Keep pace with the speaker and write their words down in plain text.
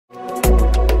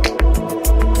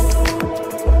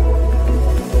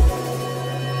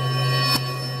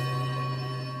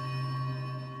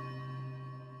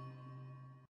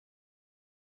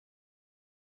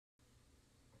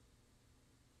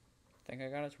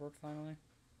think I got it to work finally.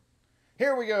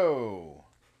 Here we go.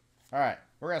 All right,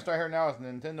 we're gonna start here now with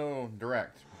Nintendo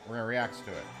Direct. We're gonna react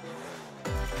to it.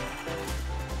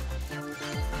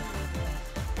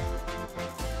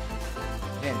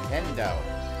 Nintendo.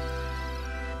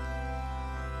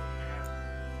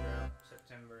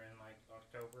 September and like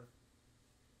October.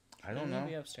 I don't know.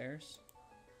 Be upstairs.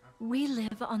 We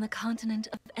live on the continent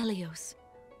of Elios.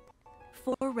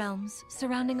 4 realms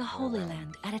surrounding a holy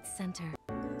land at its center.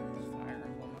 Fire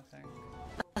Emblem, I think.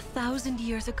 1,000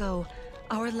 years ago,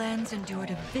 our lands endured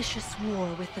a vicious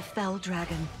war with the fell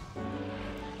dragon.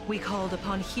 We called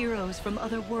upon heroes from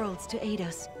other worlds to aid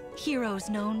us. Heroes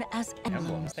known as I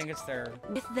emblems. think it's their...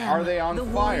 With them, Are they on the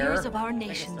fire? warriors of our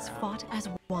nations fought as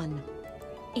one.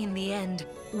 In the end,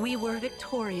 we were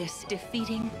victorious,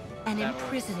 defeating and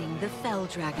imprisoning the fell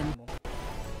dragon.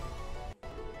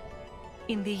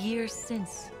 In the years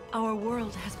since, our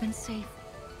world has been safe.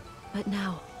 But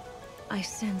now, I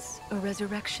sense a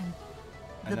resurrection.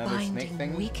 The Another snake binding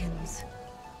thing? weakens.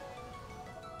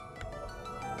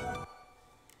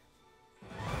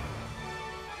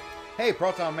 Hey,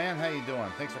 Proton Man, how you doing?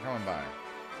 Thanks for coming by.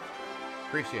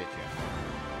 Appreciate you.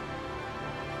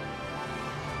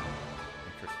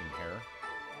 Interesting hair.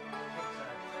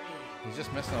 He's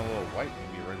just missing a little white,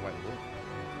 maybe red, white, blue.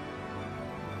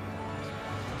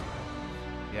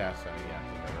 Yeah, so yeah,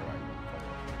 red, white, blue.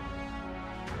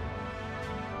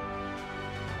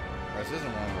 This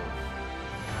isn't one of those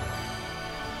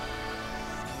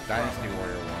Dynasty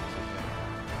Warrior ones.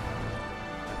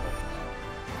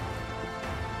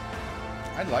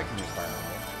 I'd like a new Fire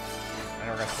Emblem. I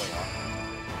never got to play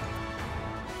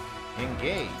one.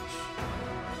 Engage.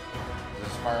 Is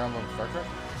this Fire Emblem Star Trek?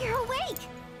 You're awake!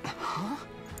 Huh?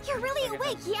 You're really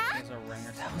awake, yeah?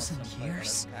 1,000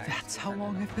 years? That's how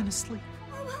long I've been asleep.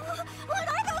 What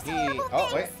are those horrible Oh,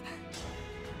 things? wait.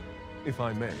 If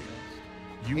I may,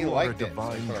 He you are a liked it, so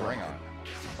divine he put a ring dragon,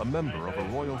 on. a member of a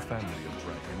royal family of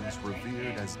dragons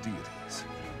revered as deities.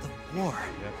 The war.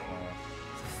 Yep.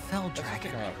 The fell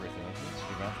dragon. Coming out pretty soon.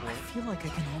 I feel like I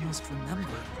can almost remember,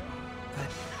 but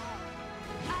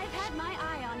I've had my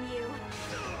eye on you.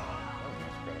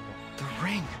 the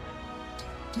ring.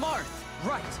 Marth,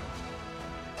 right.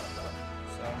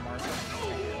 So, Martha.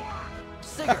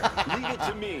 Singer, leave it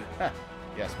to me.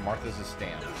 Yes, Martha's a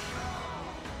stand.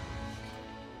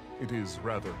 It is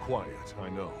rather quiet, I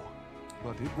know,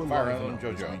 but it will Fire liven Emblem up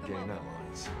as JoJo. we gain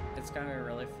allies. It's gonna be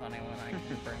really funny when I can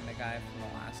bring the guy from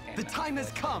the last game. The time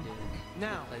has come.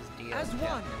 Now, as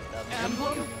one,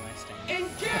 Emblem,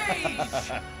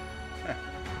 engage!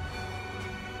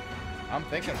 I'm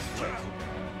thinking Switch.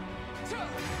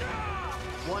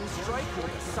 One strike will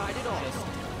decide it all.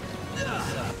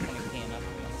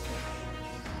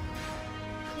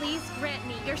 Please grant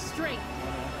me your strength.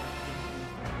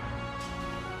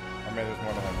 Or maybe there's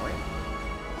more than one ring.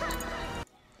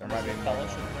 There might be more.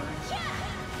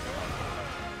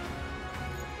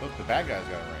 Look, the bad guy's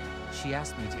got a ring. She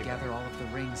asked me to gather all of the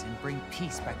rings and bring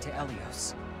peace back to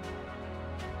Elios.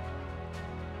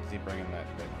 Is he bringing that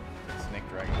snake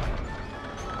dragon?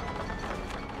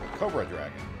 Cobra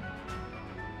dragon.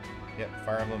 Yep,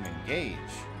 Fire Emblem Engage.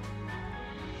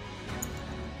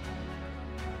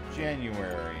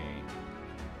 January.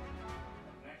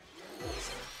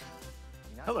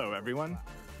 Hello, everyone.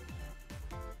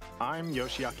 I'm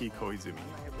Yoshiaki Koizumi,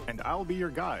 and I'll be your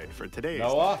guide for today's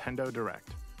Noah? Nintendo Direct.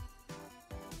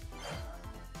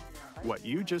 What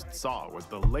you just saw was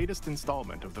the latest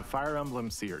installment of the Fire Emblem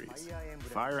series,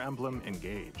 Fire Emblem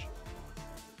Engage.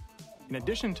 In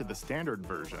addition to the standard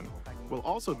version, we'll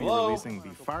also be releasing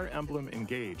the Fire Emblem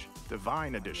Engage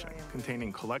Divine Edition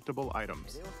containing collectible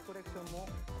items.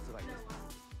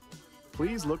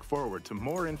 Please look forward to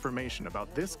more information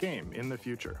about this game in the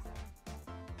future.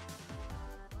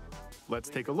 Let's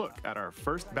take a look at our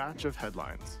first batch of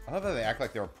headlines. I love that they act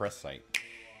like they're a press site.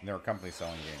 And they're a company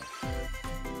selling games.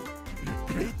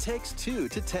 It takes two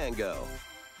to tango.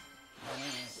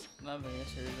 Love it.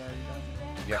 Series already done.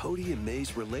 Yep. Cody and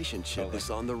May's relationship is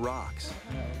on the rocks,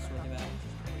 No, it's really bad.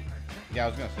 Yeah, I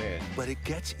was gonna say it. but it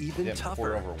gets even Didn't pour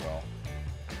tougher over well.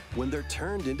 when they're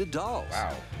turned into dolls.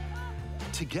 Wow.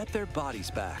 To get their bodies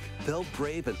back, they'll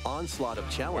brave an onslaught of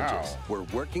challenges where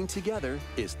working together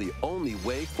is the only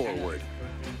way forward.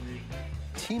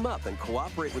 Team up and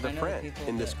cooperate with a friend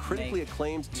in this critically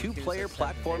acclaimed two-player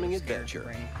platforming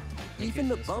adventure. Even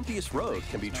the bumpiest road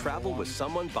can be traveled with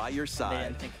someone by your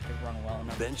side.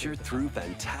 Venture through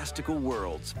fantastical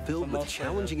worlds filled with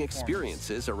challenging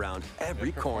experiences around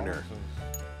every corner.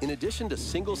 In addition to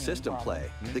single system play,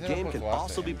 the game can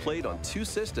also be played on 2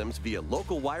 systems via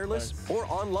local wireless or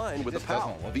online with a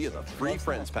pal via the free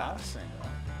Friends Pass.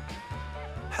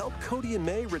 help Cody and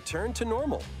May return to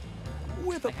normal.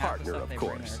 With a Like, half the partner, stuff of they bring,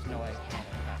 course. there's no way I can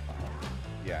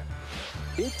Yeah.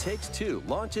 It Takes Two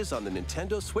launches on the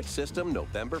Nintendo Switch system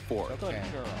November 4th. Okay.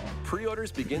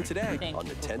 Pre-orders begin today Thank on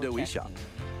you for Nintendo eShop. protecting.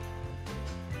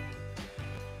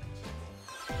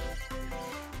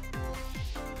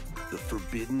 The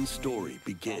forbidden story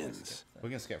begins. We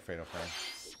can skip Fatal Frame.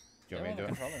 Do you want me to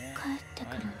do it? Controller, yeah.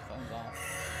 Mine, phone's off.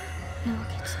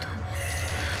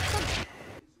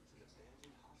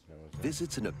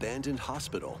 Visits an abandoned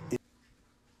hospital in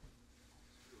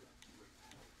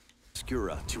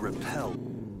Obscura to repel.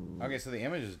 Okay, so the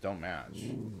images don't match.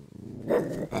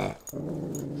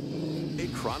 A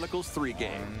Chronicles 3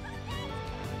 game.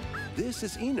 This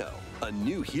is Ino, a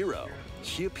new hero.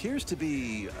 She appears to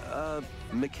be,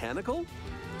 mechanical?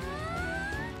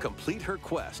 Complete her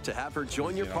quest to have her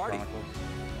join your party,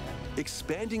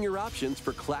 expanding your options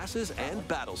for classes and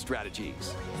battle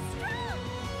strategies.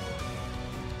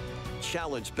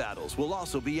 Challenge battles will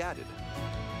also be added.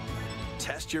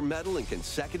 Test your mettle in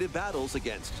consecutive battles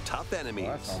against tough enemies.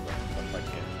 Well, that sounds like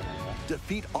it.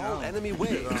 Defeat all enemy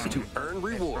waves to earn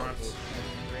rewards.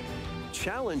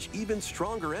 Challenge even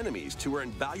stronger enemies to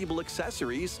earn valuable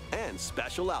accessories and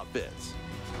special outfits.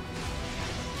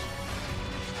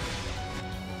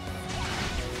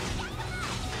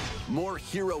 More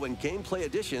hero and gameplay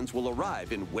additions will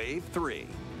arrive in Wave 3.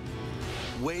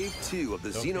 Wave 2 of the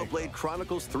Xenoblade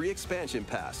Chronicles 3 expansion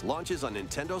pass launches on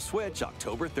Nintendo Switch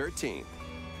October 13th.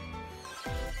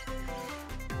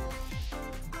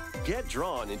 Get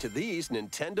drawn into these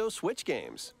Nintendo Switch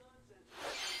games.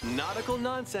 Nautical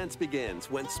nonsense begins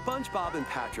when SpongeBob and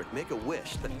Patrick make a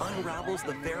wish that unravels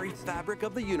the very fabric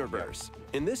of the universe.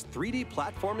 In this 3D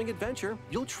platforming adventure,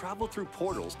 you'll travel through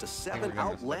portals to 7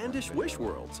 outlandish wish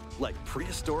worlds, like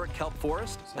prehistoric kelp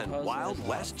forest and Wild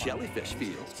West jellyfish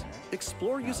fields.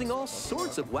 Explore using all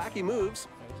sorts of wacky moves,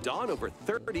 don over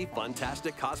 30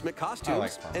 fantastic cosmic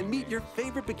costumes, and meet your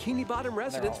favorite Bikini Bottom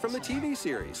residents from the TV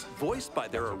series, voiced by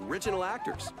their original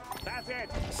actors. That's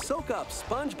it! Soak up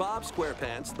SpongeBob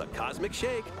SquarePants The Cosmic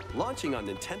Shake, launching on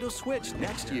Nintendo Switch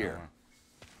next year.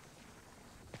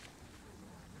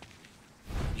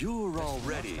 You're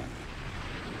already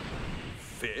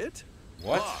fit?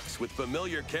 What? Box with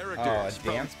familiar characters a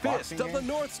from dance Fist boxing of the game?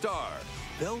 North Star.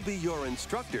 They'll be your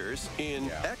instructors in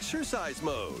exercise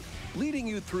mode, leading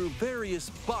you through various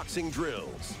boxing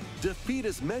drills. Defeat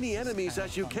as many enemies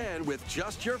as you can with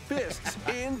just your fists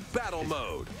in battle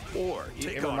mode. Or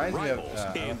take on reminds me of, rivals I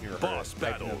don't know in if you ever heard boss of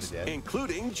Typing of the battles, Dead.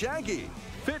 including Jaggy.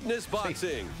 Fitness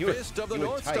boxing, you would- Fist of the you would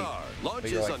North type, Star, but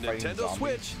launches you're, like, on fighting Nintendo zombies.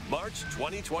 Switch, March And you have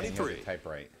 2023. to type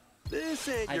right. This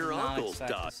ain't I your did not uncle's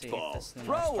expect to see dodgeball. Fist of the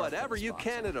North Throw Star whatever for you this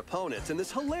can at opponents in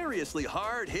this hilariously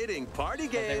hard-hitting party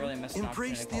they game. really missed an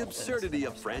Embrace opportunity the to call it Fist of the absurdity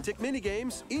North of Star. frantic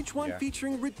minigames, each one Yeah.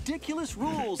 featuring ridiculous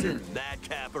rules in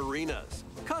madcap arenas.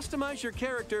 Customize your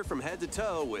character from head to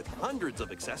toe with hundreds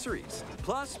of accessories.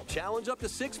 Plus, challenge up to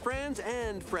 6 friends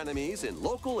and frenemies in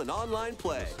local and online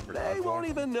play. They won't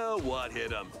even know what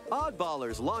hit them.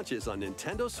 Oddballers launches on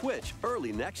Nintendo Switch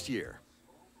early next year.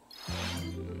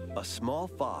 A small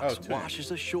fox Tunic.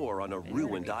 washes ashore on a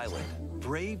ruined island.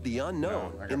 Brave the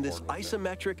unknown I got in this bored with it.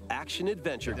 isometric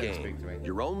action-adventure Didn't game. speak to me.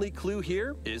 Your only clue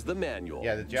here is the manual.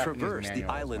 Yeah, the Japanese Traverse manual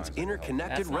the is island's not so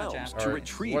interconnected That's not realms Japanese. to Or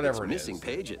retrieve its whatever it missing is.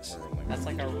 pages. That's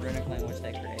like a runic language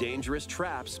they created. Dangerous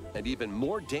traps and even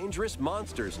more dangerous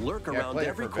monsters lurk Yeah, I around played it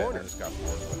every for a bit, corner. I just got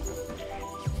bored with it.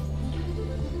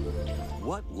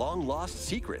 What long-lost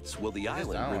secrets will the I just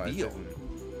island don't know, reveal? it's-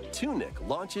 Tunic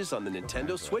launches on the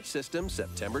Nintendo Switch system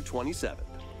September 27th.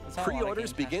 That's how a lot of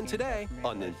Pre-orders games begin have to be today made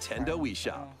on by Nintendo Prime.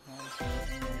 eShop.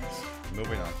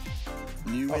 Moving on.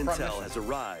 New Front intel Mission. has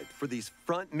arrived for these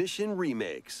Front Mission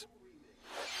remakes.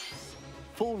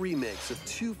 Full remakes of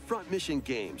 2 Front Mission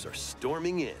games are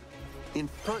storming in. In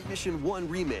Front Mission 1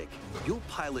 Remake, you'll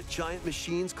pilot giant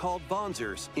machines called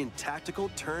Bonzers in tactical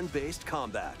turn-based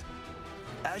combat.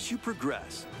 As you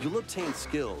progress, you'll obtain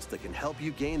skills that can help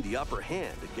you gain the upper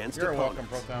hand against You're opponents.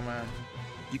 welcome, Proton Man.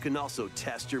 You can also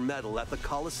test your mettle at the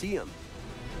Coliseum.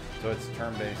 So it's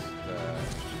turn-based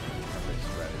strategy.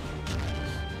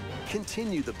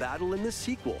 Continue the battle in the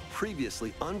sequel,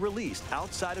 previously unreleased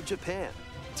outside of Japan.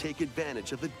 Take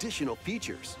advantage of additional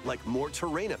features like more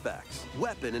terrain effects,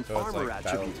 weapon and So it's armor like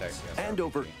attributes, Battletech, yes, and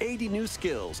over 80 new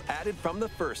skills added from the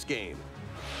first game.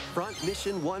 Front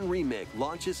Mission 1 Remake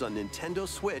launches on Nintendo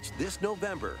Switch this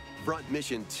November. Front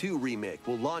Mission 2 Remake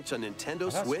will launch on Nintendo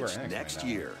thought Square Switch Enix next made that.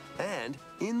 year. And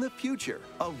in the future,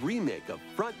 a remake of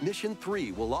Front Mission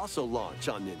 3 will also launch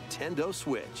on Nintendo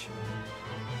Switch.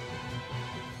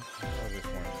 I just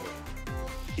wanted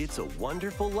to- It's a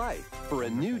wonderful life for a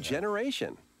new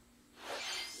generation.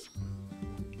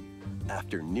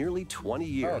 After nearly 20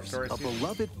 years, a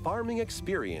beloved farming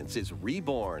experience is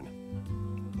reborn.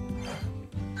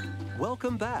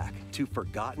 Welcome back to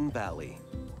Forgotten Valley.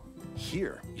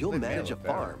 Here, you'll manage a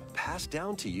farm passed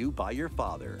down to you by your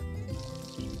father.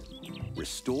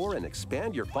 Restore and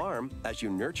expand your farm as you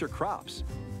nurture crops,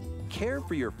 care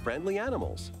for your friendly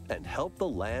animals, and help the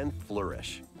land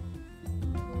flourish.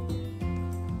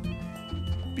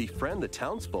 Befriend the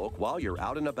townsfolk while you're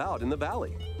out and about in the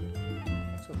valley.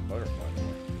 That's a butterfly.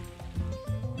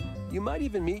 You might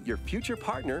even meet your future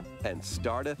partner and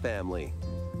start a family.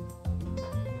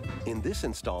 In this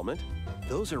installment,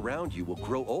 those around you will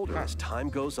grow older as time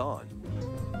goes on.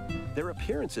 Their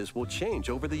appearances will change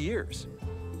over the years.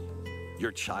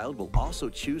 Your child will also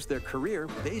choose their career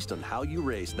based on how you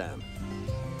raise them.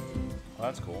 Oh,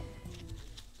 that's cool.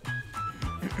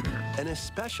 An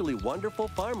especially wonderful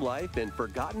farm life in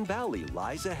Forgotten Valley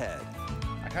lies ahead.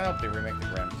 I kind of hope they remake the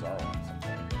Grand Bazaar one at some point.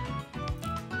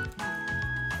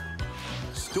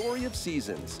 Story of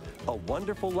Seasons, A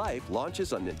Wonderful Life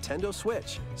launches on Nintendo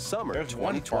Switch, summer There's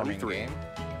one farming 2023. game.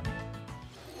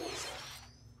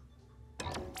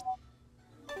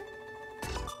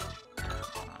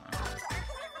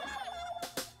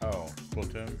 Oh,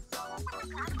 Splatoon.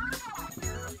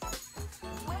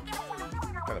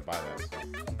 Gotta buy that stuff.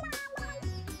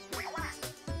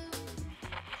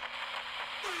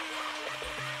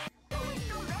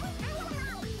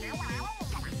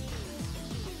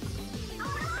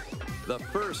 The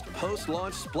first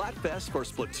post-launch Splatfest for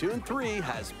Splatoon 3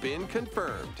 has been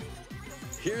confirmed.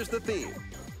 Here's the theme.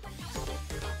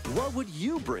 What would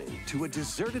you bring to a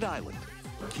deserted island?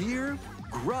 Gear,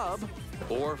 grub,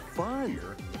 or fun?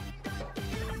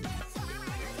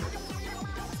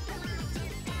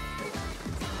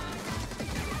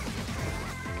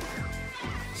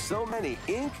 So many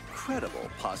incredible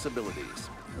possibilities.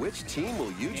 Which team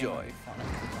will you join?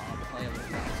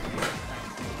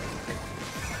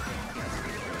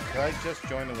 Could I just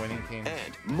join the winning team?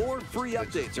 And more free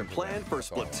updates are planned for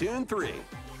Splatoon 3.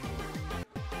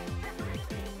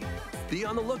 Be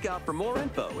on the lookout for more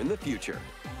info in the future.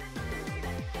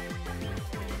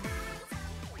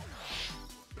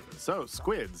 So,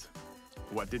 Squids,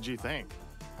 what did you think?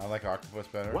 I like octopus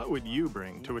better. What would you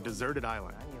bring to a deserted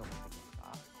island?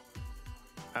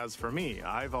 As for me,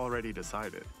 I've already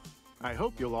decided. I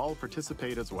hope you'll all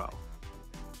participate as well.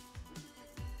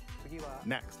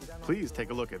 Next, please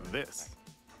take a look at this.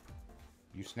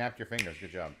 You snapped your fingers.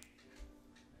 Good job.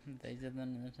 They did the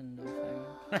Nintendo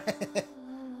thing.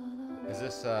 Is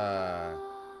this,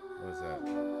 what is that?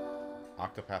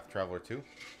 Octopath Traveler 2?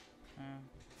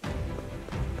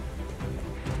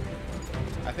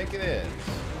 I think it is.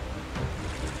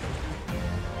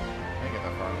 I think it's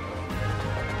that far.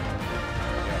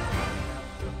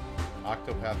 Yeah.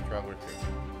 Octopath Traveler 2.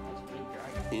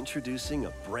 Introducing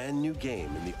a brand new game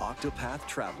in the Octopath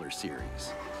Traveler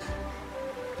series.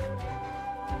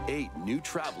 8 new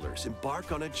travelers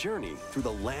embark on a journey through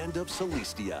the land of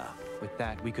Celestia. With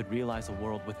that, we could realize a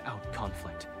world without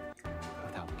conflict,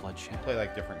 without bloodshed. Play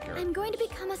like different characters. I'm going to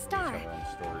become a star Each other in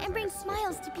stories and bring that are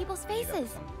smiles to people's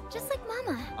faces, just like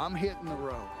Mama. I'm hitting the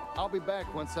road. I'll be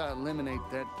back once I eliminate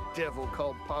that devil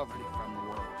called poverty from the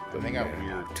world. But they got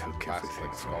weird plastic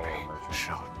like skull merchant.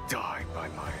 Shall die by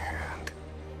my hand.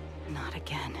 Not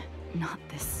again. Not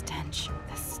this stench.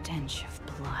 The stench of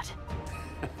blood.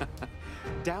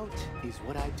 Doubt is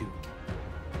what I do.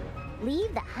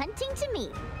 Leave the hunting to me.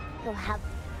 You'll have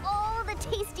all the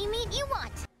tasty meat you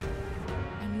want.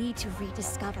 I need to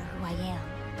rediscover who I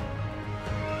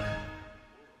am.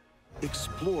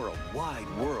 Explore a wide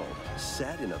world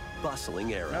set in a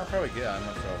bustling I'll era. probably get on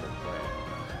much overplay.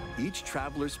 Each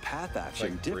traveler's path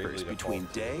action like differs greatly between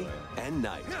default day play. and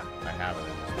night. I haven't.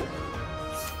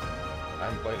 I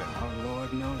haven't played it. Our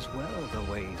Lord knows well the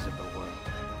ways of the world.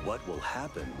 What will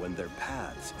happen when their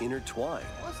paths intertwine?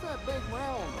 What's that big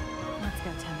round? Let's go,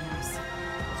 Temenos.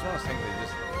 That's what I was thinking. They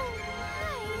just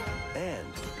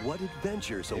And what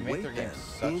adventures They make await their them games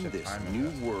such in a this time new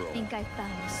investment. world? I think I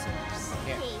found the source. I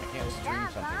can't stream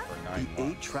something for 9 The 8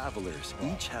 months. travelers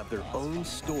each have their own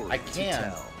story I to can,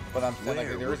 tell. but I'm saying Where like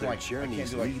there will isn't their like I can't journeys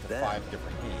do like lead the them? 5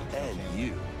 different games. And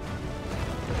you.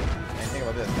 And think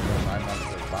about this: you go 9 months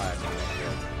or 5, you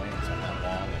know, playing something that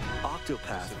long.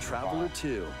 Octopath Traveler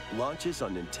 2 launches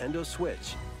on Nintendo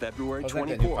Switch February Wasn't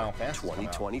that the new 24, Final Fantasy coming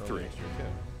out 2023. earlier this year, too?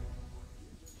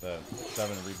 The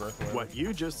 7 Rebirth. Or whatever. What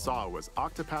you just saw was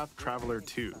Octopath Traveler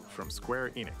 2 from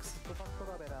Square Enix.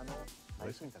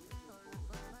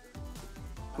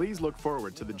 Please look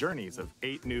forward to the journeys of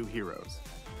 8 new heroes.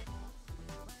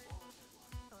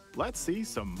 Let's see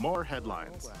some more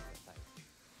headlines.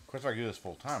 Of course, if I could do this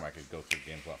full time, I could go through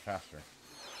games a lot faster.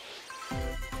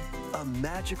 A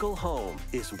magical home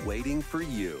is waiting for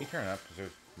you. Can you turn it up because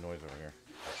there's noise over here.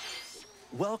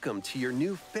 Welcome to your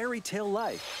new fairy tale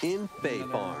life in Fae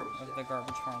Farm. The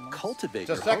garbage farm. Cultivate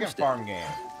It's a your second homestead farm game.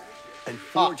 and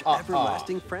forge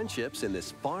everlasting friendships in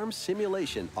this farm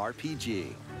simulation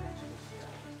RPG.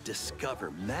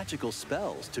 Discover magical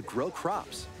spells to grow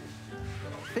crops.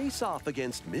 Face off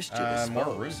against mischievous More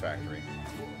Rune foes. Factory.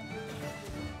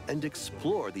 And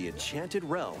explore the enchanted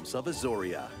realms of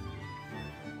Azoria.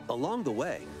 Along the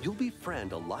way, you'll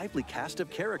befriend a lively cast of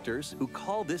characters who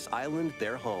call this island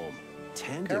their home.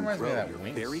 Tend Kinda and reminds me of grow that your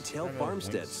Winx- fairy tale kind of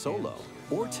farmstead Winx solo, games.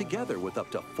 or together with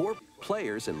up to 4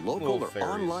 players in local Little or fairies.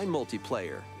 online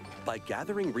multiplayer. By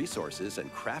gathering resources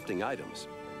and crafting items,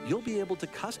 you'll be able to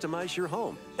customize your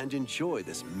home and enjoy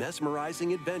this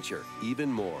mesmerizing adventure even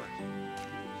more.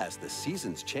 As the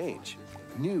seasons change,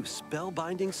 new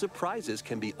spellbinding surprises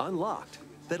can be unlocked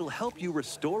that'll help you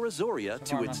restore Azoria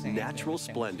to its natural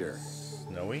splendor.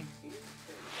 Snowy?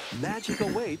 Magic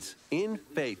awaits in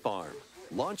Fae Farm,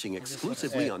 launching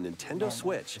exclusively on Nintendo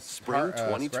Switch spring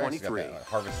 2023.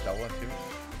 Harvestella too.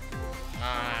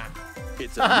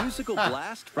 It's a musical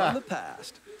blast from the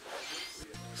past.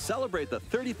 Celebrate the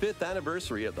 35th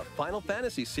anniversary of the Final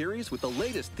Fantasy series with the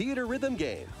latest theater rhythm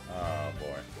game. Oh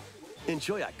boy.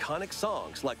 Enjoy iconic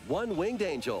songs like One Winged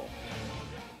Angel,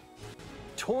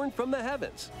 Torn from the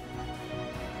Heavens,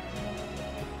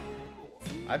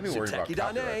 I'd be worried about Sateki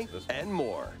copyright Dane, for this one. and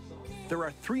more. There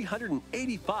are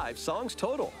 385 songs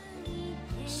total.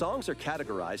 Songs are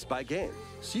categorized by game,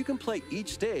 so you can play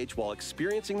each stage while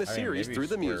experiencing the I mean, series maybe through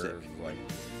the music. Square, like,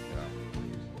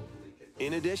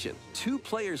 In addition, 2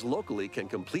 players locally can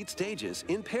complete stages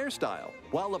in pair style,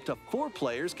 while up to 4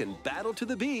 players can battle to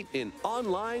the beat in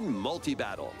online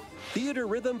multi-battle. Theater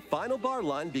Rhythm Final Bar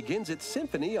Line begins its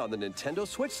symphony on the Nintendo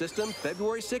Switch system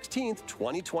February 16th,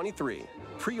 2023.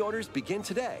 Pre-orders begin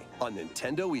today on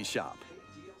Nintendo eShop.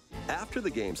 After the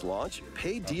game's launch,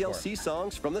 paid DLC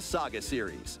songs from the Saga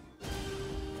series,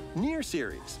 Nier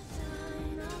series,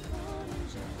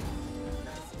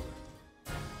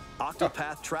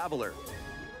 Octopath Traveler,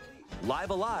 Live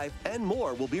Alive, and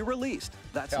more will be released.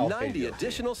 That's Hell, 90 paid DLC.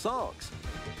 additional songs.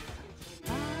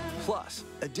 Plus,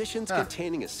 additions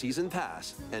containing a season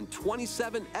pass and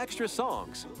 27 extra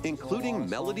songs, including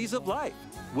Melodies of Life,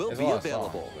 will There's a be lot of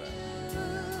available. songs,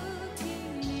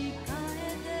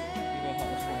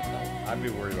 I'd be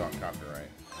worried about copyright.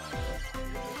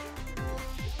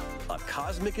 A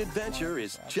cosmic adventure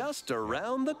is just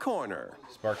around the corner.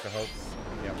 Sparks of Hope.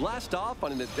 Yep. Blast off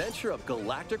on an adventure of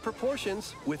galactic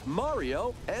proportions with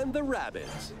Mario and the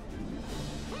Rabbids.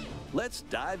 Let's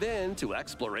dive into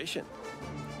exploration.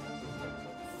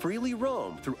 Freely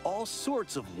roam through all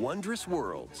sorts of wondrous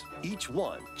worlds, each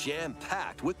one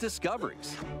jam-packed with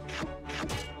discoveries.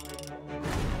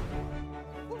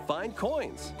 Find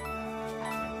coins,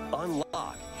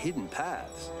 unlock hidden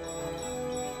paths,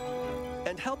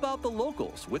 and help out the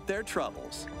locals with their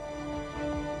troubles.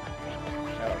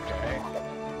 Okay.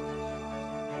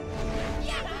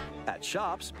 At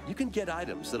shops, you can get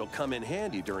items that'll come in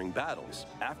handy during battles.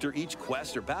 After each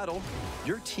quest or battle,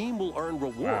 your team will earn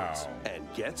rewards and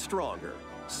get stronger.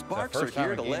 Sparks are first time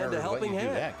here a to game lend a ever let helping you do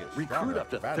hand. that, get Recruit stronger up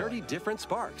to after battle. 30 different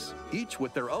Sparks, each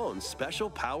with their own special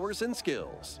powers and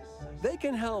skills. They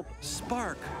can help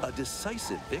spark a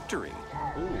decisive victory.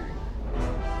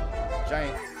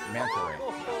 Giant manta ray.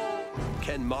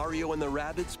 Can Mario and the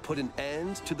Rabbids put an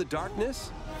end to the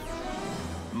darkness?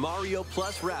 Mario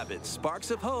Plus Rabbids Sparks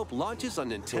of Hope launches on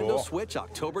Nintendo Cool. Switch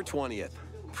October 20th.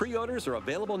 Pre-orders are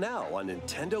available now on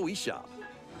Nintendo eShop.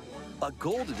 A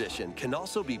Gold Edition can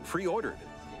also be pre-ordered,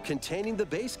 containing the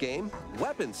base game,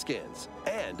 weapon skins,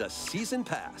 and a season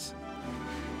pass.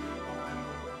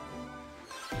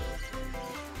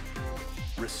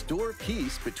 Restore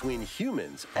peace between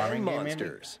humans Farming and game, maybe?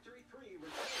 monsters.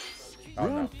 Oh,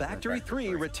 Rune no, Factory 3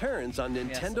 3. returns on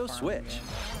Nintendo Switch.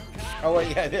 Oh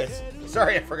wait, yeah, it is.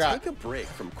 Sorry, I forgot. Take a break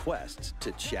from quests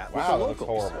to chat Wow, that with looks the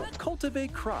locals, horrible.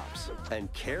 cultivate crops,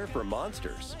 and care for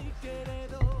monsters,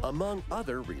 among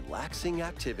other relaxing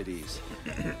activities.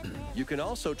 You can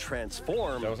also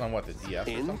transform That was on what, the DS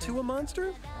or something? into a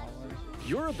monster?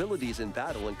 Your abilities in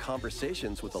battle and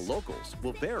conversations with the locals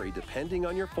will vary depending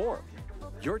on your form.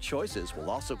 Your choices will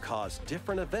also cause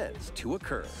different events to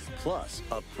occur. Plus,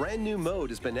 a brand new mode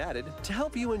has been added to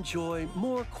help you enjoy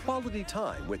more quality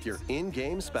time with your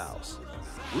in-game spouse.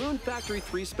 Rune Factory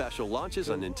 3 Special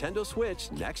launches on Nintendo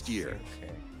Switch next year.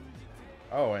 Okay.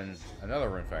 Oh, and another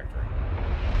Rune Factory.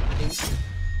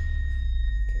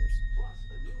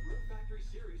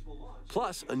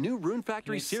 Plus, a new Rune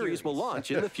Factory series will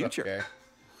launch in the future.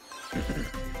 Okay.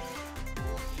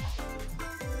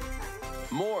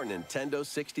 More Nintendo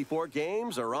 64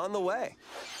 games are on the way.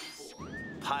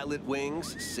 Pilot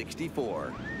Wings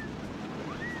 64.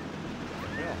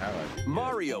 We don't have a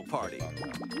Mario Party.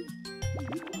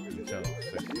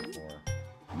 Nintendo 64.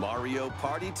 Mario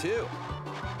Party 2.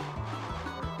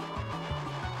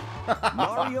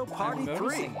 Mario Party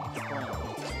 3.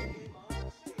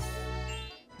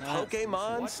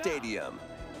 Pokemon Stadium.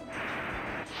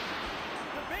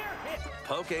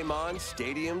 Pokemon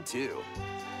Stadium 2.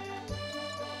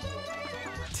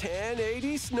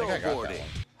 1080 snowboarding.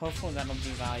 Hopefully that'll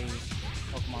devalue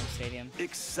Pokemon Stadium.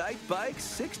 Excite Bike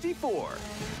 64.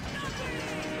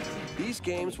 These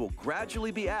games will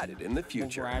gradually be added in the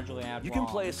future. You can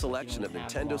play a selection of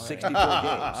Nintendo 64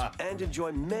 games and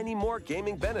enjoy many more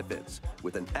gaming benefits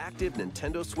with an active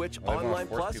Nintendo Switch Online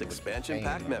Plus expansion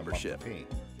pack membership.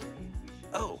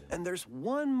 Oh, and there's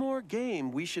one more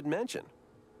game we should mention.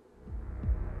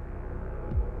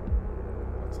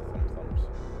 What's the thumbs?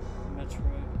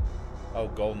 Metroid. Oh,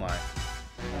 GoldenEye.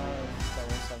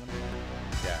 007.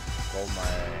 Yeah,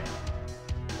 GoldenEye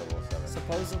 007.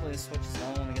 Supposedly the Switch is the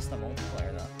only one that gets the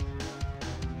multiplayer though.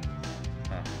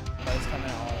 Huh. But it's coming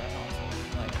out all at once,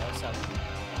 like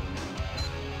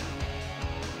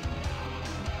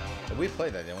 07. We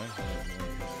played that, didn't we?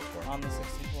 On the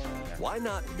 64. Yeah. Why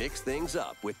not mix things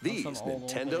up with these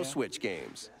Nintendo Switch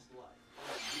games?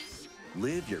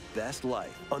 Live your best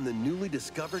life on the newly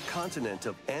discovered continent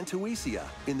of Antuisia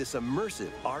in this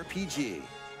immersive RPG.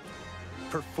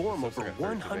 Perform over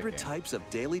 100 types of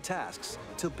daily tasks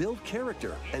to build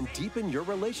character and deepen your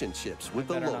relationships with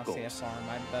the locals.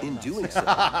 In doing so,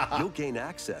 you'll gain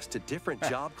access to different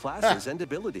job classes and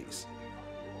abilities.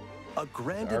 A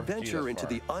grand adventure into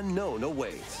the unknown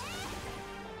awaits.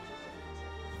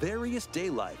 Various Day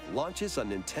Life launches on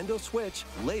Nintendo Switch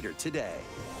later today.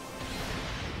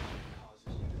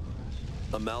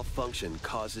 A malfunction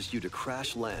causes you to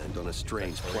crash land on a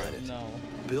strange planet. No.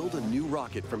 Build a new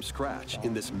rocket from scratch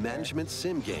in this management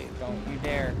sim game. Don't you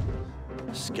dare.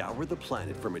 Scour the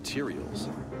planet for materials.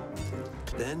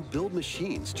 Then build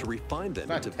machines to refine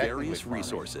them into various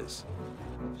resources.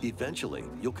 Eventually,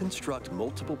 you'll construct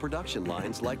multiple production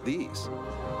lines like these.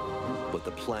 But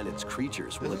the planet's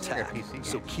creatures will attack,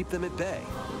 so keep them at bay.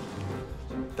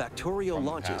 Factorio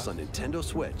launches on Nintendo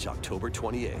Switch October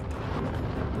 28th.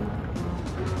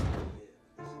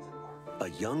 A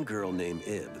young girl named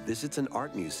Ib visits an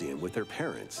art museum with her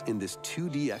parents in this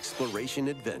 2D exploration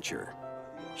adventure.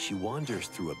 She wanders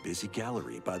through a busy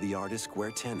gallery by the artist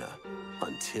Guertena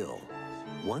until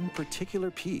one particular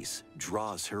piece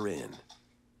draws her in.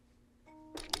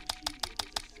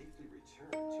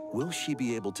 Will she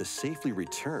be able to safely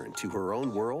return to her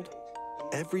own world?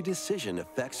 Every decision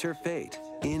affects her fate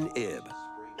in Ib.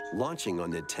 Launching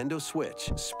on Nintendo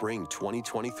Switch, Spring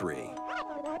 2023.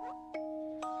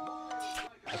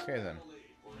 Okay then.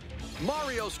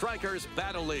 Mario Strikers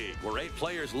Battle League, where 8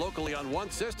 players locally on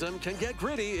one system can get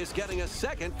gritty, is getting a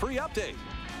second free update.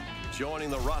 Joining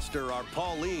the roster are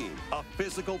Pauline, a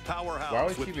physical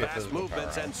powerhouse with fast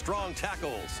movements and strong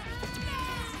tackles.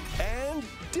 And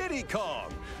Diddy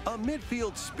Kong, a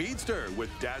midfield speedster with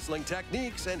dazzling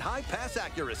techniques and high pass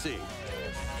accuracy.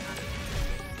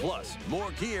 Plus,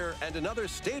 more gear and another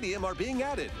stadium are being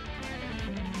added.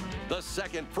 The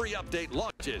second free update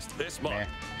launches this month.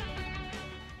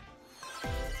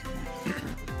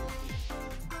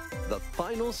 The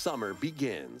final summer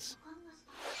begins.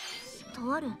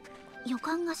 とある予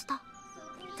感がした。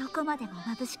どこまでも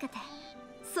眩しくて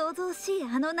想像しい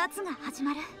あの夏が始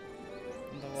まる。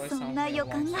そんな予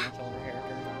感が。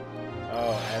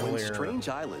When strange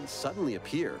islands suddenly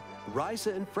appear,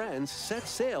 Ryza and friends set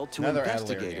sail to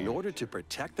investigate in order to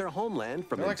protect their homeland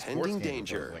from impending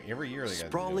danger.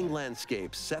 Sprawling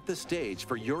landscapes set the stage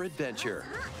for your adventure.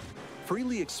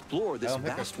 Freely explore this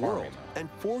vast world and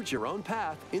forge your own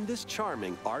path in this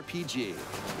charming RPG.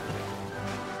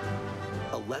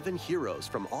 11 heroes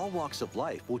from all walks of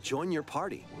life will join your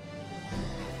party.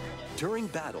 During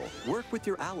battle, work with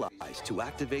your allies to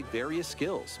activate various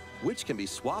skills, which can be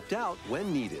swapped out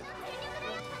when needed.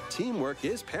 Teamwork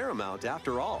is paramount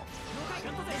after all.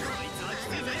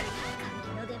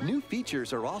 New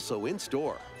features are also in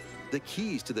store. The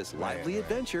keys to this lively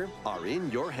adventure are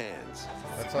in your hands.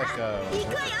 That's like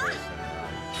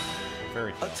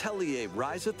Fairy Tail. Atelier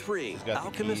Ryza 3,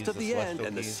 Alchemist of the End,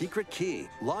 and the Secret Key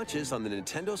launches on the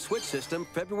Nintendo Switch system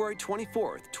February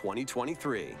 24th,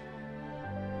 2023.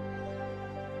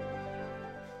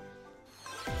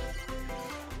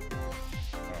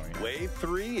 Wave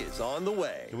 3 is on the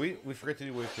way. Did we forget to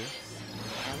do Wave 2?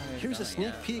 Here's a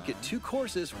sneak peek at 2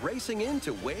 courses racing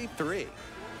into Wave 3.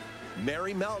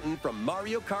 Merry Mountain from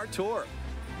Mario Kart Tour.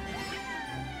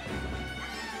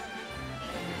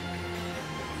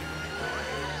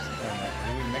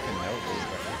 make a note.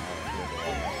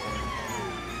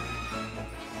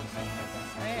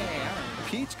 Hey, I remember.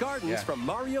 Peach Gardens Yeah. from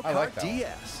Mario I Kart like that one.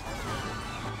 DS.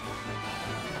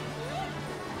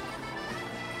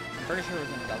 I'm pretty sure it was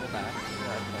in Double Back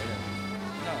where I played it.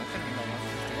 No, it couldn't be Double Back.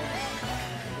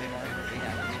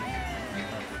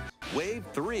 Wave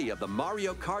 3 of the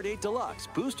Mario Kart 8 Deluxe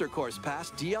Booster Course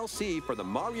Pass DLC for the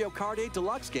Mario Kart 8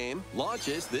 Deluxe game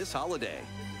launches this holiday.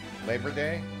 Labor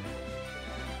Day.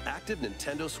 Active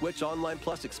Nintendo Switch Online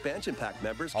Plus expansion pack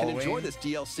members can Halloween, enjoy this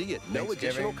DLC at no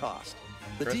additional Thanksgiving, cost.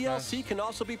 The Christmas, DLC can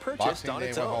also be purchased Boxing on Day,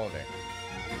 its what own. holiday?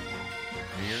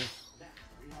 New Year's.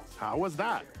 How was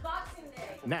that?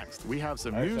 Next, we have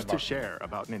some I news said to Boxing share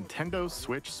about Nintendo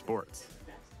Switch Sports.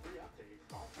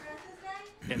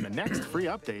 In the next free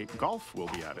update, golf will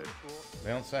be added. They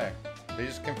don't say. They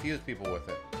just confuse people with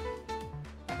it.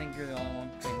 I think you're the only one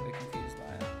being a bit confused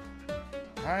by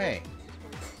it. Hi.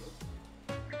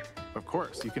 Of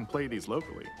course, you can play these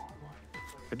locally.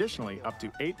 Additionally, up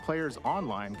to 8 players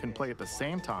online can play at the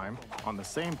same time on the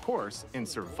same course in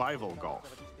survival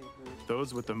golf.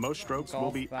 Those with the most strokes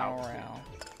will be Battle out. Royale.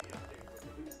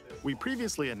 We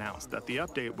previously announced that the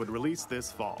update would release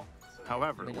this fall.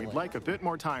 However, we'd like a bit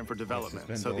more time for development,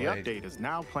 been so the delayed. update is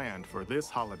now planned for this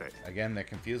holiday. Again, they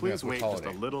confuse me Please with wait holiday.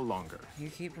 just a little longer. You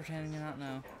keep pretending you not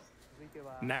know.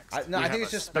 Next, I we think have it's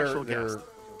a just their special guest.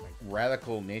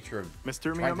 radical nature of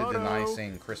Mr. trying to deny Miyamoto.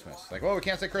 saying Christmas. Like, oh, we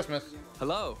can't say Christmas.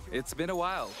 Hello, it's been a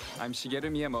while. I'm Shigeru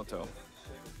Miyamoto.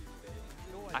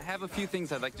 I have a few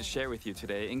things I'd like to share with you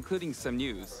today, including some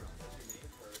news.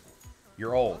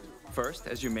 You're old. First,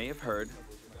 as you may have heard,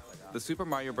 the Super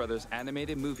Mario Bros.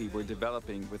 Animated movie we're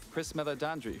developing with Chris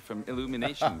Meledandri from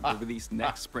Illumination will release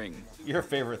next spring. Your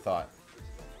favorite thought.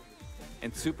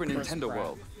 And Super Chris Nintendo Pratt.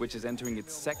 World, which is entering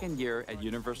its second year at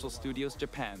Universal Studios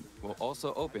Japan, will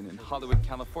also open in Hollywood,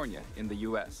 California, in the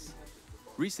US.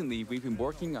 Recently, we've been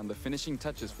working on the finishing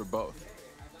touches for both.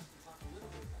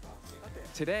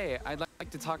 Today, I'd like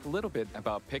to talk a little bit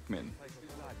about Pikmin.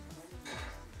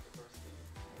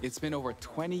 It's been over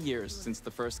 20 years since the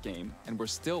first game, and we're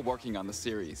still working on the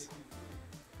series.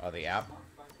 The app.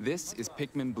 This is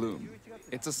Pikmin Bloom.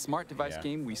 It's a smart device Yeah.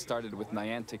 game we started with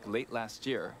Niantic late last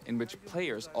year, in which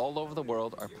players all over the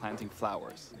world are planting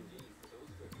flowers.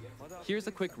 Here's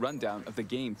a quick rundown of the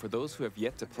game for those who have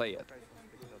yet to play it.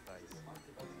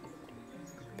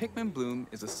 Pikmin Bloom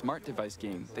is a smart device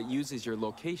game that uses your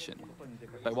location.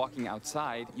 By walking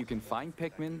outside, you can find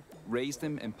Pikmin, raise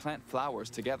them, and plant flowers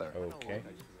together. Okay.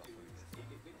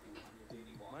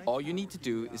 All you need to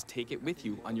do is take it with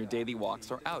you on your daily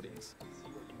walks or outings.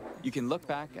 You can look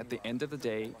back at the end of the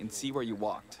day and see where you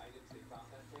walked.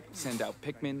 Send out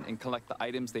Pikmin and collect the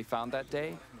items they found that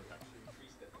day.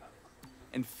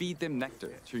 And feed them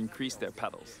nectar to increase their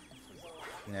petals.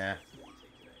 Nah.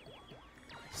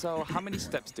 So, how many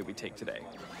steps did we take today?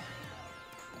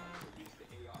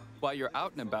 While you're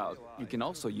out and about, you can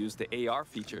also use the AR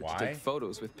feature Why? to take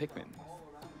photos with Pikmin.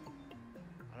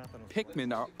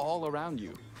 Pikmin are all around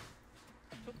you.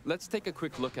 Let's take a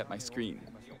quick look at my screen.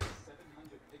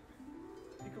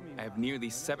 I have nearly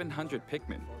 700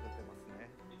 Pikmin.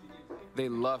 They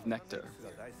love nectar.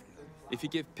 If you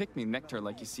give Pikmin nectar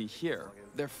like you see here,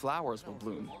 their flowers will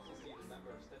bloom.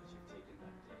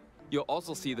 You'll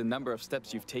also see the number of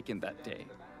steps you've taken that day.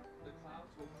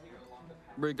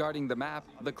 Regarding the map,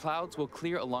 the clouds will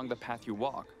clear along the path you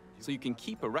walk, so you can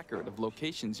keep a record of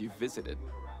locations you've visited.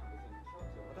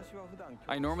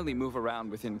 I normally move around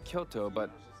within Kyoto, but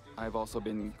I've also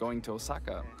been going to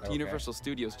Osaka, to Okay. Universal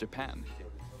Studios Japan.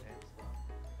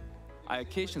 I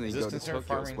occasionally Is this go to considered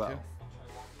Tokyo as farming well. too?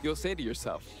 You'll say to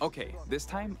yourself, okay, this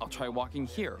time I'll try walking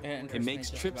here. Yeah, It interests me makes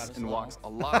just trips about as and well. walks a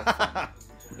lot of fun.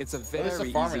 It's a Well, this is very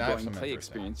a farm and I have easygoing some play interest in it.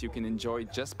 experience you can enjoy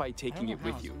just by taking know it how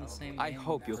with it's you. been the same I game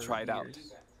hope you'll for try it out.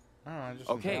 years. I don't know, I just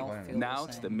Okay, enjoy playing it. feel now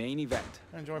the to the same. main event.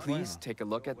 I enjoy playing Please them. take a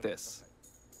look at this.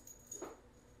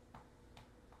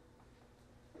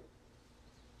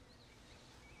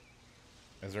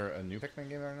 Is there a new Pikmin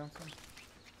game they're announcing?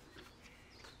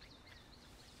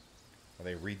 Are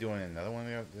they redoing another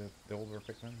one of the older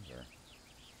Pikmins, or?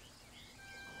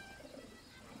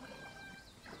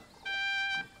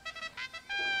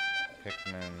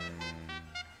 Pikmin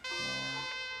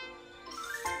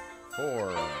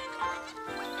 4.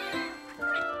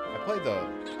 I played the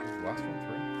last one,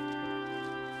 3.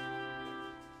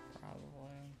 Probably.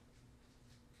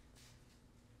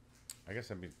 I guess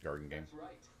that'd be the garden game.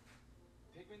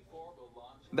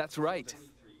 That's right.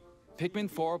 Pikmin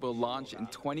 4 will launch in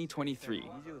 2023.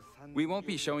 We won't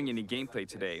be showing any gameplay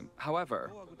today.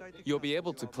 However, you'll be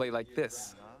able to play like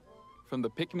this, from the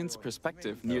Pikmin's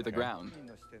perspective near the Okay. ground.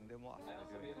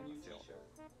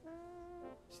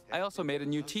 I also made a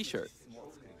new t-shirt.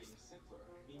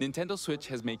 Nintendo Switch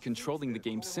has made controlling the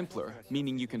game simpler,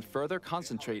 meaning you can further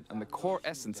concentrate on the core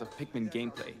essence of Pikmin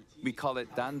gameplay. We call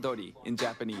it Dandori in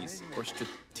Japanese, or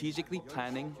strategically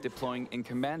planning, deploying, and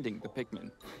commanding the Pikmin.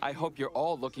 I hope you're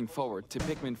all looking forward to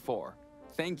Pikmin 4.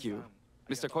 Thank you,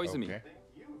 Mr. Koizumi. Okay.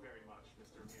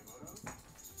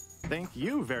 Thank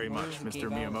you very much, Mr.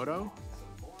 Miyamoto.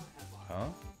 Huh?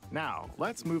 Now,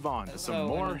 let's move on to some So,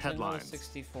 more in Nintendo headlines.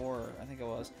 64, I think it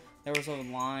was. There was a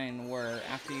line where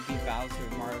after you beat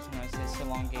Bowser, Mario's gonna say, "So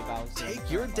long, gay Bowser." Take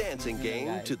your Like, dancing the new guy game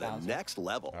is to the Bowser. next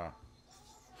level. Oh.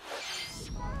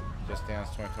 Just Dance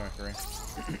 2023.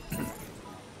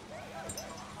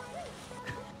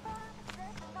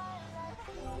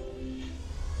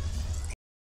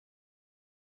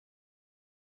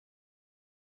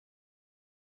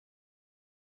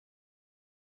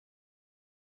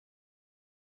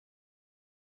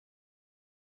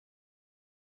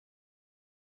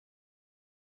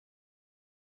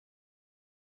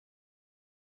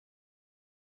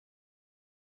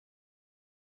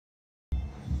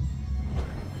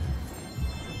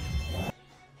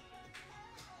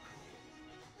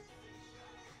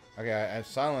 Okay, I've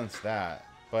silenced that,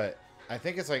 but I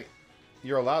think it's like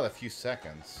you're allowed a few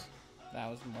seconds. That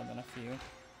was more than a few.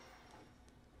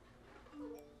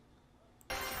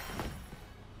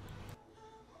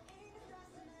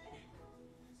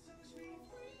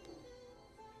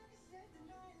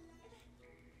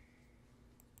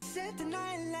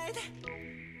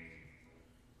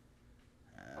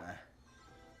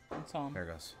 It's on. There it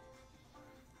goes.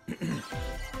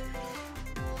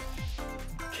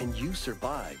 Can you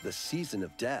survive the season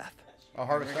of death? Oh,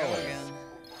 Harvest Here we go Holiday.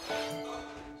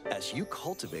 again. As you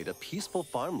cultivate a peaceful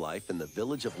farm life in the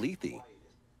village of Lethe,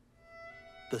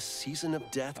 the season of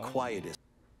death quiet is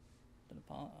Did it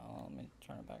pause? Oh, let me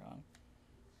turn it back on.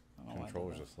 I don't know why I did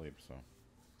Controller's that. asleep, so.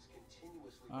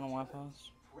 I don't know why I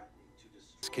paused.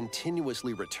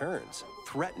 continuously returns,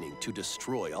 threatening to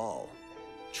destroy all.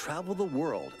 Travel the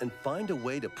world and find a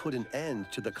way to put an end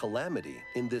to the calamity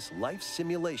in this life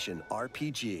simulation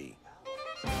RPG.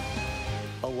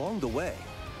 Along the way,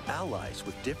 allies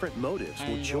with different motives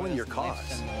will join your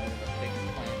cause.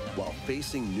 While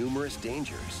facing numerous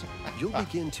dangers, you'll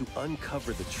begin to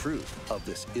uncover the truth of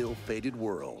this ill-fated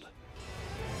world.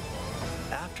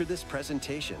 After this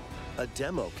presentation, a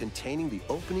demo containing the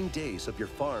opening days of your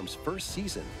farm's first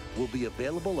season will be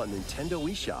available on Nintendo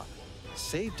eShop.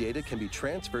 Save data can be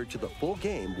transferred to the full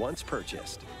game once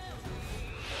purchased.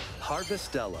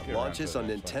 Harvestella launches on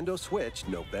Nintendo Switch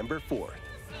November 4th.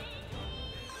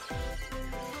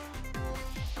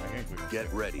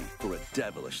 Get ready for a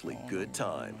devilishly good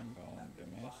time.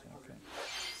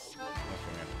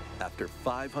 After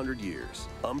 500 years,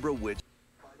 Umbra Witch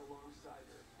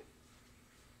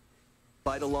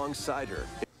fight alongside her.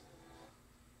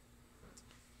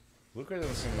 Luca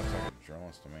doesn't seem much like a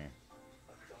journalist to me.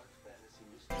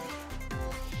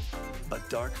 A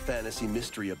dark fantasy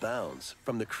mystery abounds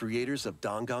from the creators of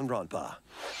Danganronpa.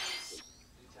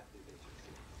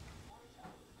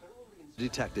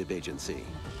 Detective Agency.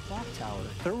 Clock Tower.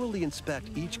 Thoroughly inspect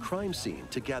each crime scene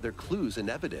to gather clues and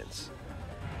evidence.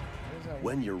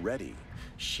 When you're ready,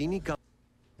 Shinigami.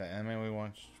 The anime we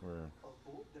watched were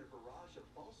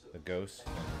the ghosts.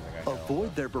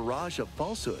 Avoid their barrage of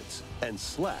falsehoods and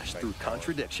slash through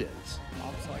contradictions.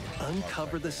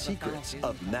 Uncover the secrets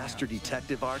of Master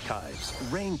Detective Archives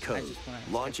Raincoat,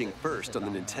 launching first on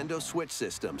the Nintendo Switch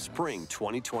system spring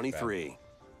 2023.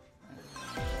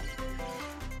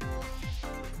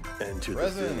 Enter the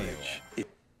Resident village.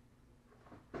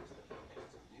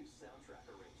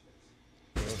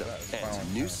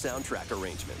 And new soundtrack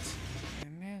arrangements.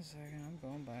 Give me a second, I'm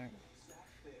going back.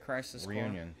 Crisis Core.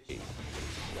 Reunion.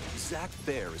 Zack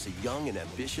Fair is a young and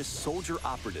ambitious soldier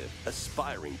operative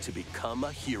aspiring to become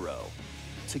a hero.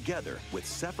 Together with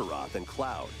Sephiroth and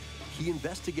Cloud, he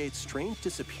investigates strange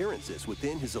disappearances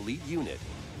within his elite unit.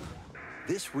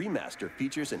 This remaster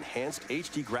features enhanced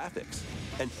HD graphics,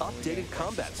 an updated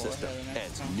combat system,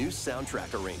 and new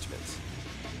soundtrack arrangements.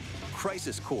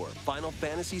 Crisis Core Final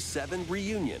Fantasy VII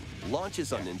Reunion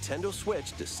launches on Nintendo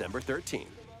Switch December 13th.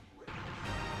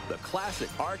 The classic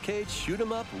arcade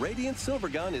shoot-'em-up Radiant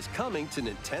Silvergun is coming to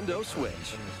Nintendo Switch.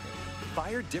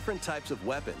 Fire different types of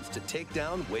weapons to take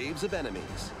down waves of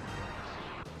enemies.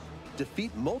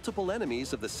 Defeat multiple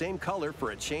enemies of the same color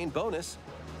for a chain bonus,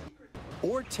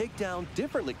 or take down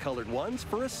differently colored ones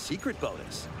for a secret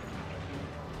bonus.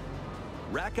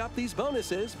 Rack up these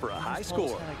bonuses for a high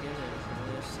score.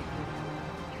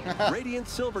 Radiant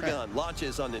Silvergun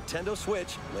launches on Nintendo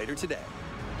Switch later today.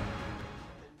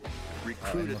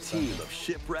 recruit a team of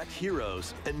shipwrecked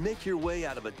heroes and make your way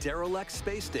out of a derelict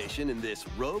space station in this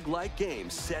roguelike game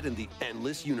set in the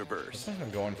endless universe.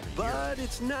 But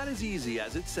it's not as easy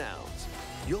as it sounds.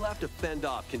 You'll have to fend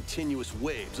off continuous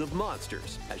waves of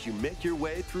monsters as you make your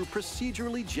way through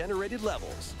procedurally generated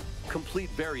levels. Complete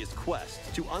various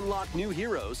quests to unlock new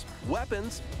heroes,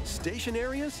 weapons, station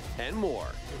areas, and more.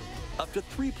 Up to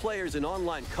 3 players in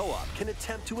online co-op can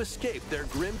attempt to escape their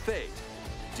grim fate.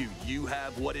 Do you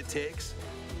have what it takes?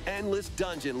 Endless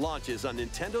Dungeon launches on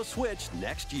Nintendo Switch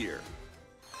next year.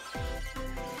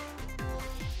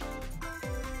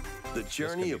 The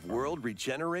journey of world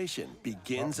regeneration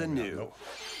begins anew.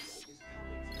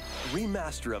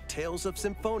 Remaster of Tales of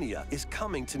Symphonia is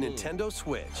coming to Nintendo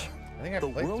Switch. The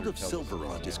world of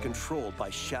Silverrond is controlled by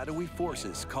shadowy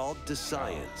forces called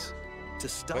Desians. To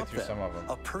stop them,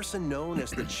 a person known as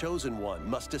the Chosen One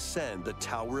must ascend the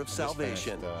Tower of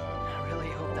Salvation. I really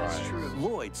hope that's true.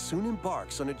 Lloyd soon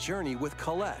embarks on a journey with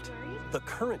Colette, the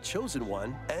current Chosen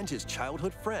One, and his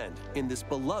childhood friend in this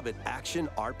beloved action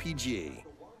RPG.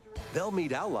 They'll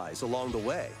meet allies along the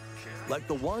way, like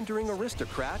the wandering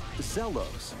aristocrat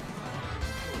Zelos,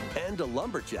 and a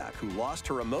lumberjack who lost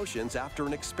her emotions after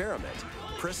an experiment,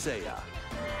 Presea.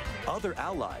 Other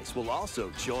allies will also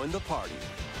join the party.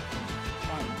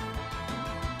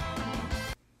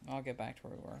 I'll get back to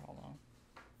where we were. Hold on.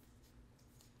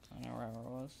 I know where I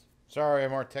was. Sorry,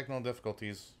 more technical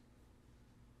difficulties.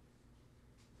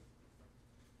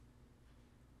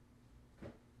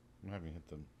 I'm having hit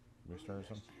the restart or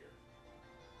something.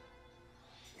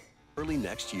 Early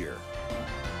next year.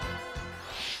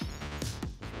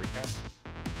 Recap?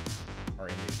 Or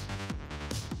indies?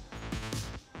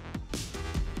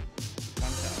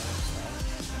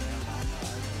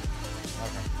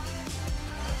 Okay.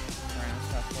 Random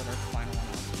stuff for their final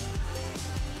announcement.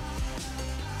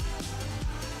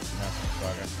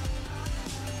 Saga.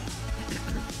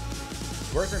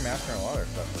 We're remastering a lot of their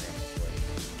stuff for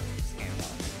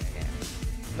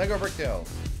games. Lego Brick Tales.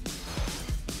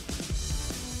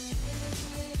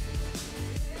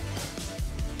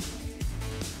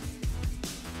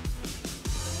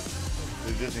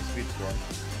 The Disney Speedstorm.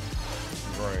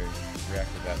 We've already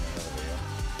reacted to that in another video.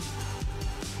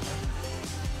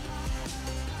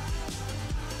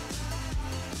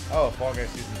 Oh, Fall Guys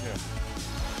Season 2.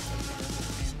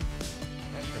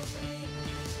 Interesting.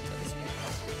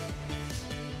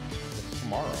 It's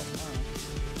tomorrow.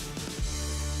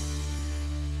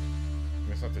 I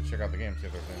guess I'll have to check out the game, see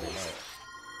if there's anything about it.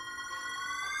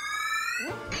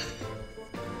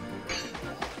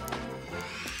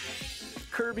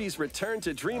 Kirby's Return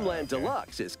to Dreamland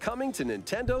Deluxe is coming to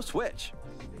Nintendo Switch.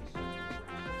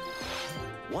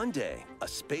 One day, a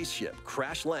spaceship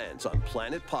crash lands on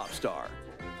planet Popstar.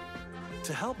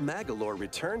 To help Magalore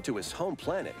return to his home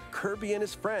planet, Kirby and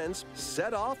his friends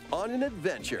set off on an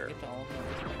adventure.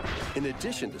 In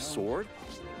addition to sword,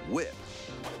 whip,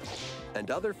 and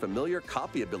other familiar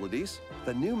copy abilities,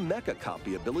 the new Mecha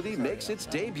copy ability makes its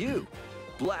debut.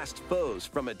 Blast foes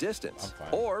from a distance,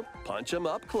 or punch them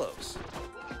up close.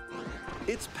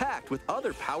 It's packed with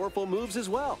other powerful moves as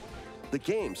well. The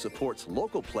game supports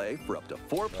local play for up to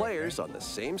 4 players on the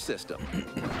same system.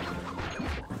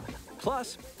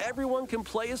 Plus, everyone can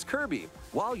play as Kirby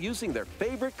while using their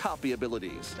favorite copy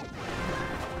abilities.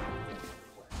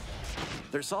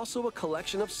 There's also a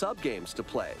collection of sub-games to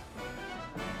play.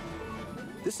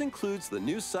 This includes the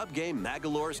new sub-game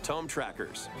Magalore's Tome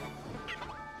Trackers,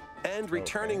 and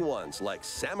returning ones like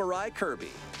Samurai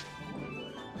Kirby.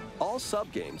 All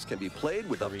sub-games can be played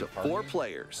with up to 4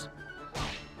 players.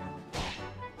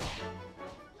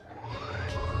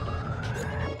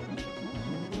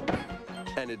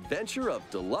 An adventure of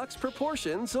deluxe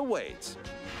proportions awaits.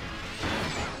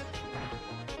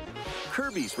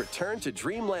 Kirby's Return to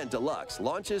Dreamland Deluxe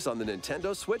launches on the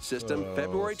Nintendo Switch system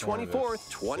February 24th,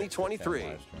 2023.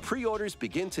 Pre-orders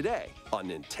begin today on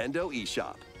Nintendo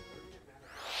eShop.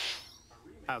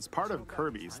 As part of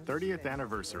Kirby's 30th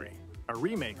anniversary, a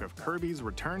remake of Kirby's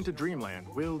Return to Dreamland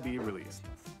will be released.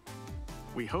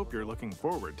 We hope you're looking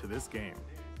forward to this game.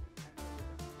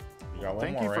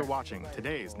 Thank you for watching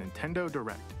today's Nintendo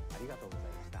Direct.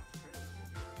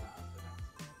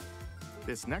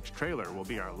 This next trailer will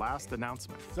be our last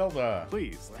announcement. Zelda.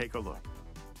 Please take a look.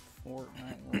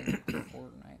 Fortnite link.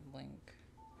 Fortnite link.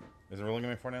 Is it really going to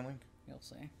be a Fortnite link? You'll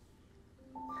see.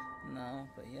 No,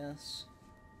 but yes.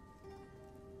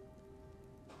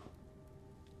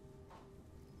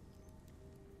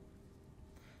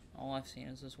 All I've seen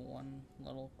is this one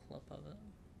little clip of it.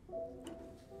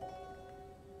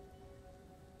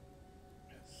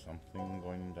 Is something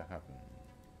going to happen?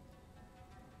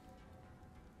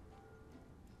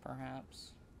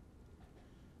 Perhaps.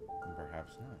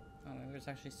 perhaps not. Oh, maybe there's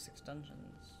actually 6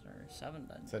 dungeons or 7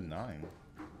 dungeons. It said 9.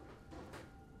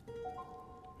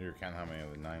 You were counting how many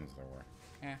of the 9s there were.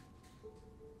 Yeah.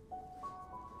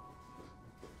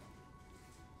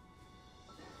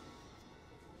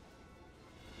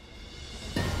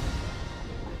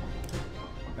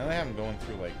 Now they have them going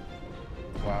through like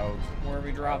clouds. Where are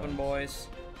we dropping, boys?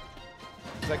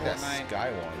 It's like that Fortnite.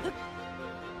 sky one.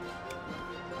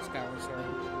 Skyward Sword.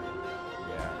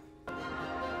 Yeah.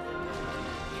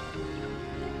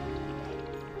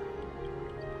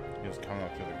 It was coming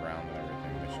up through the ground and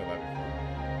everything. They showed that before.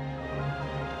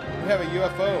 We have a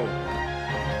UFO.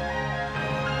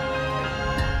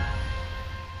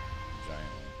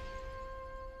 Giant one.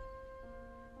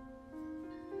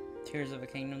 Tears of a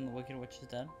Kingdom, the Wicked Witch is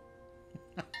dead.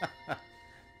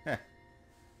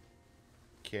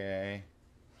 Okay.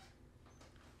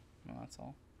 Well, that's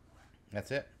all. That's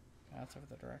it. That's over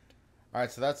the Direct.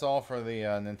 Alright, so that's all for the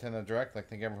Nintendo Direct. Like,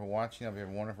 thank everyone for watching. I hope you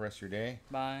have a wonderful rest of your day.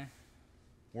 Bye.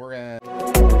 We're gonna...